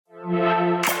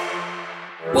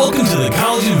Welcome to the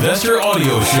College Investor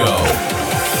Audio Show,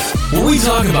 where we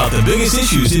talk about the biggest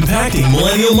issues impacting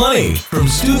millennial money, from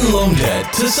student loan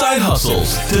debt to side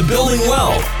hustles to building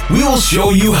wealth. We will show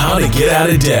you how to get out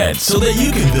of debt so that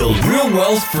you can build real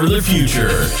wealth for the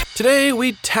future. Today,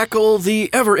 we tackle the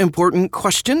ever-important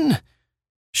question: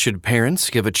 should parents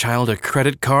give a child a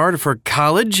credit card for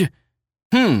college?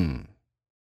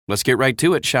 Let's get right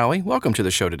to it, shall we? Welcome to the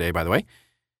show today, by the way.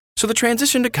 So the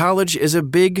transition to college is a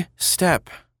big step.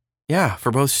 Yeah,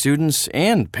 for both students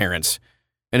and parents.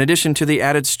 In addition to the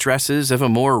added stresses of a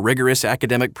more rigorous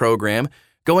academic program,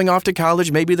 going off to college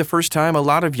may be the first time a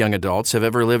lot of young adults have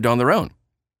ever lived on their own.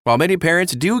 While many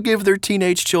parents do give their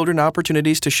teenage children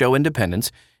opportunities to show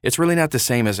independence, it's really not the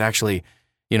same as actually,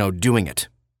 doing it,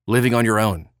 living on your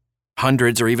own,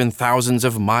 hundreds or even thousands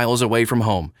of miles away from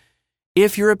home.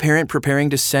 If you're a parent preparing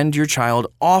to send your child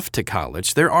off to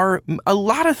college, there are a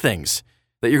lot of things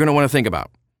that you're going to want to think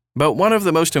about. But one of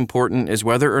the most important is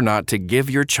whether or not to give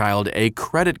your child a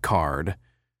credit card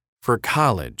for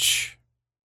college.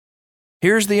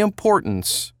 Here's the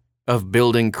importance of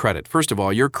building credit. First of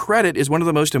all, your credit is one of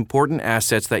the most important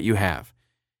assets that you have.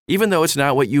 Even though it's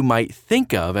not what you might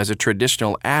think of as a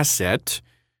traditional asset,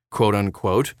 quote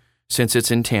unquote, since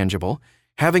it's intangible,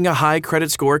 having a high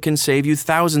credit score can save you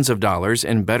thousands of dollars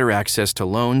and better access to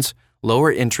loans,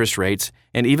 lower interest rates,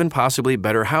 and even possibly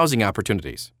better housing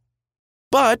opportunities.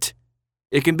 But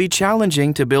it can be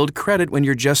challenging to build credit when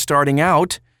you're just starting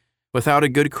out. Without a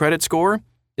good credit score,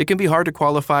 it can be hard to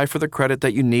qualify for the credit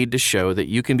that you need to show that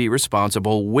you can be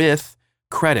responsible with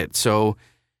credit. So,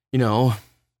 kind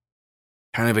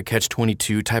of a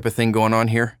catch-22 type of thing going on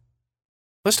here.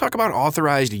 Let's talk about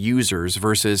authorized users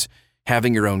versus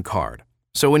having your own card.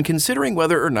 So when considering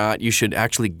whether or not you should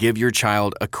actually give your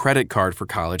child a credit card for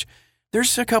college,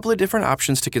 there's a couple of different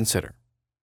options to consider.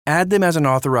 Add them as an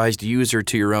authorized user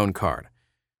to your own card.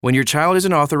 When your child is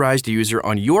an authorized user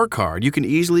on your card, you can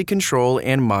easily control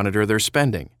and monitor their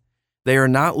spending. They are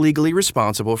not legally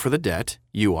responsible for the debt,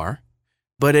 you are,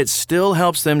 but it still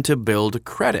helps them to build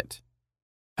credit.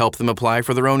 Help them apply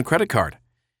for their own credit card.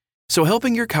 So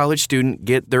helping your college student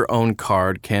get their own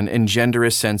card can engender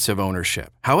a sense of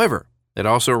ownership. However, it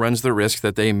also runs the risk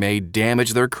that they may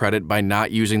damage their credit by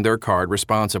not using their card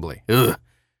responsibly.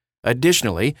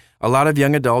 Additionally, a lot of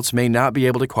young adults may not be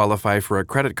able to qualify for a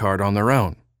credit card on their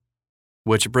own.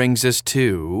 Which brings us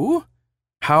to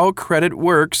how credit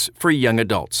works for young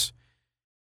adults.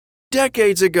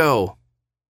 Decades ago,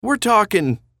 we're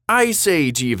talking Ice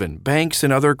Age even, banks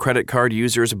and other credit card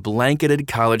users blanketed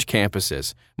college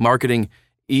campuses, marketing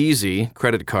easy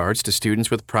credit cards to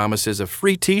students with promises of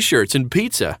free t-shirts and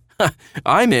pizza.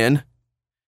 I'm in.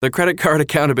 The Credit Card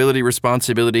Accountability,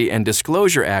 Responsibility, and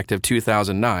Disclosure Act of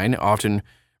 2009, often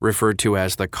referred to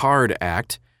as the CARD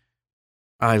Act,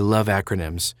 I love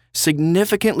acronyms,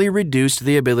 significantly reduced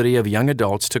the ability of young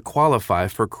adults to qualify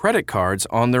for credit cards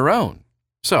on their own.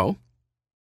 So,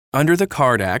 under the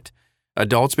CARD Act,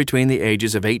 adults between the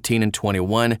ages of 18 and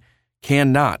 21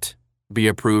 cannot be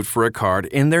approved for a card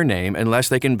in their name unless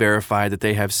they can verify that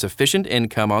they have sufficient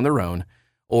income on their own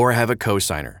or have a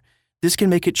cosigner. This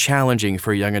can make it challenging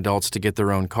for young adults to get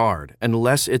their own card,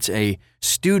 unless it's a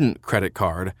student credit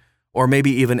card or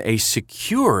maybe even a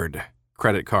secured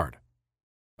credit card.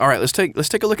 All right, let's take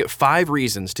a look at 5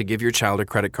 reasons to give your child a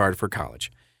credit card for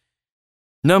college.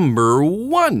 Number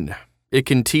 1, it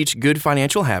can teach good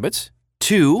financial habits.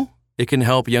 2, it can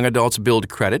help young adults build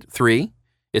credit. 3,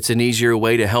 it's an easier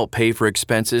way to help pay for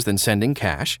expenses than sending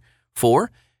cash. 4,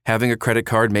 having a credit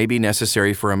card may be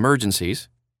necessary for emergencies.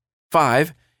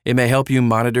 5, it may help you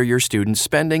monitor your students'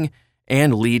 spending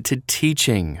and lead to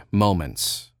teaching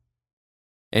moments.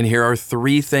 And here are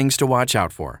 3 things to watch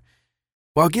out for.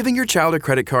 While giving your child a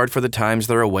credit card for the times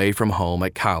they're away from home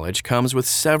at college comes with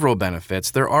several benefits,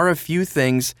 there are a few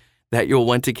things that you'll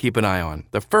want to keep an eye on.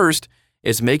 The first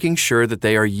is making sure that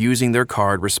they are using their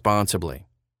card responsibly.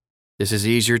 This is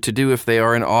easier to do if they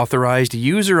are an authorized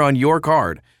user on your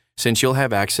card, since you'll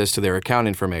have access to their account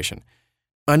information.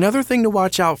 Another thing to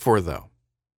watch out for, though,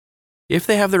 if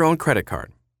they have their own credit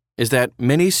card, is that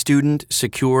many student,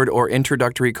 secured, or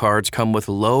introductory cards come with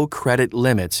low credit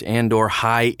limits and/or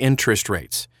high interest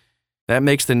rates. That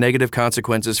makes the negative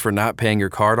consequences for not paying your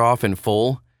card off in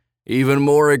full even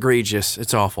more egregious.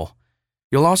 It's awful.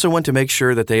 You'll also want to make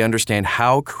sure that they understand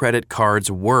how credit cards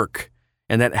work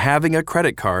and that having a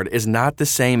credit card is not the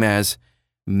same as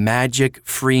magic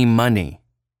free money.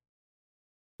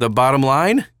 The bottom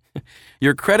line?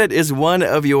 Your credit is one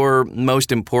of your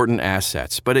most important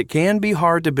assets, but it can be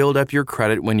hard to build up your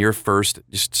credit when you're first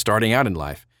just starting out in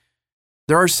life.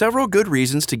 There are several good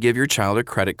reasons to give your child a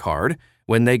credit card,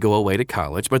 when they go away to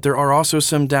college, but there are also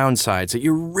some downsides that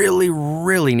you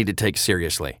really need to take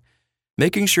seriously.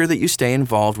 Making sure that you stay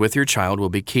involved with your child will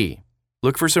be key.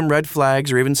 Look for some red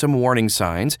flags or even some warning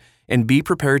signs, and be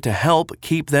prepared to help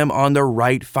keep them on the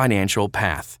right financial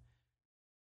path.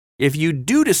 If you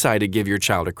do decide to give your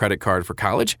child a credit card for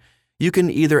college, you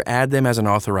can either add them as an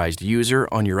authorized user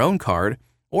on your own card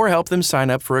or help them sign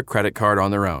up for a credit card on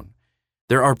their own.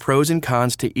 There are pros and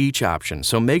cons to each option,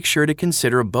 so make sure to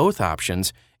consider both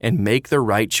options and make the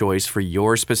right choice for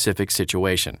your specific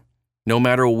situation. No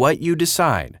matter what you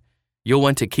decide, you'll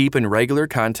want to keep in regular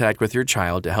contact with your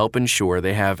child to help ensure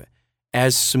they have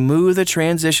as smooth a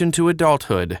transition to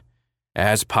adulthood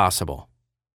as possible.